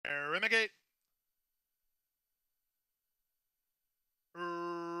Renegade.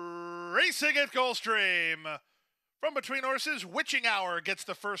 Racing at Gulfstream. From between horses, Witching Hour gets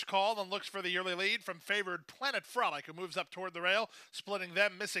the first call and looks for the early lead from favored Planet Frolic, who moves up toward the rail. Splitting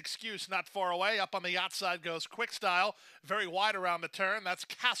them, Miss Excuse not far away. Up on the outside goes Quick Style, very wide around the turn. That's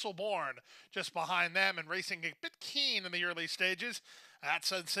Castleborn just behind them and racing a bit keen in the early stages. That's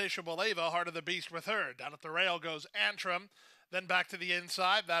Sensational Ava, Heart of the Beast with her. Down at the rail goes Antrim. Then back to the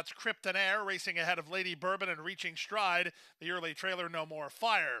inside, that's Krypton Air racing ahead of Lady Bourbon and reaching stride. The early trailer, No More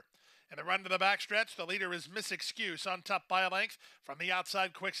Fire. In the run to the backstretch, the leader is Miss Excuse on top by a length. From the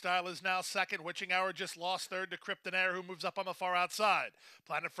outside, Quick Style is now second. Witching Hour just lost third to Krypton Air, who moves up on the far outside.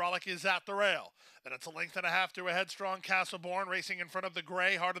 Planet Frolic is at the rail. Then it's a length and a half to a headstrong Castleborn, racing in front of the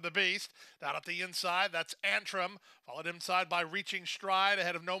gray Heart of the Beast. Down at the inside, that's Antrim, followed inside by Reaching Stride,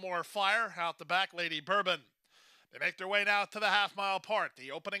 ahead of No More Fire. Out the back, Lady Bourbon. They make their way now to the half-mile part.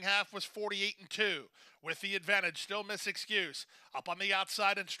 The opening half was 48-2. With the advantage, still Miss Excuse. Up on the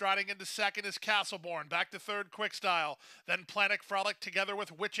outside and striding into second is Castleborn. Back to third, Quick Style. Then Planet Frolic together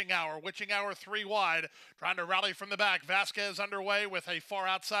with Witching Hour. Witching Hour 3 wide. Trying to rally from the back. Vasquez underway with a far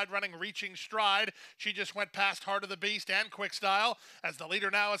outside running Reaching Stride. She just went past Heart of the Beast and Quick Style. As the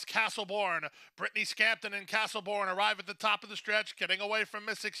leader now is Castleborn. Brittany Scampton and Castleborn arrive at the top of the stretch, getting away from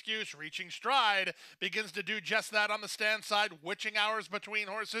Miss Excuse. Reaching Stride begins to do just that on the stand side. Witching Hours between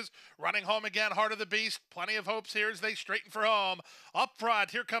horses. Running home again, Heart of the Beast. Plenty of hopes here as they straighten for home. Up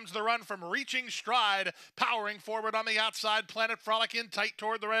front, here comes the run from Reaching Stride. Powering forward on the outside, Planet Frolic in tight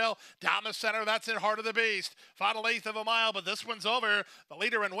toward the rail. Down the center, that's it, Heart of the Beast. Final eighth of a mile, but this one's over. The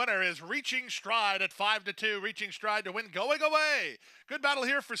leader and winner is Reaching Stride at 5-2. Reaching Stride to win, going away. Good battle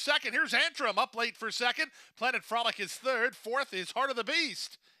here for second. Here's Antrim up late for second. Planet Frolic is third. Fourth is Heart of the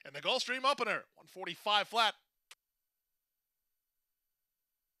Beast. And the Gulfstream opener, 145 flat.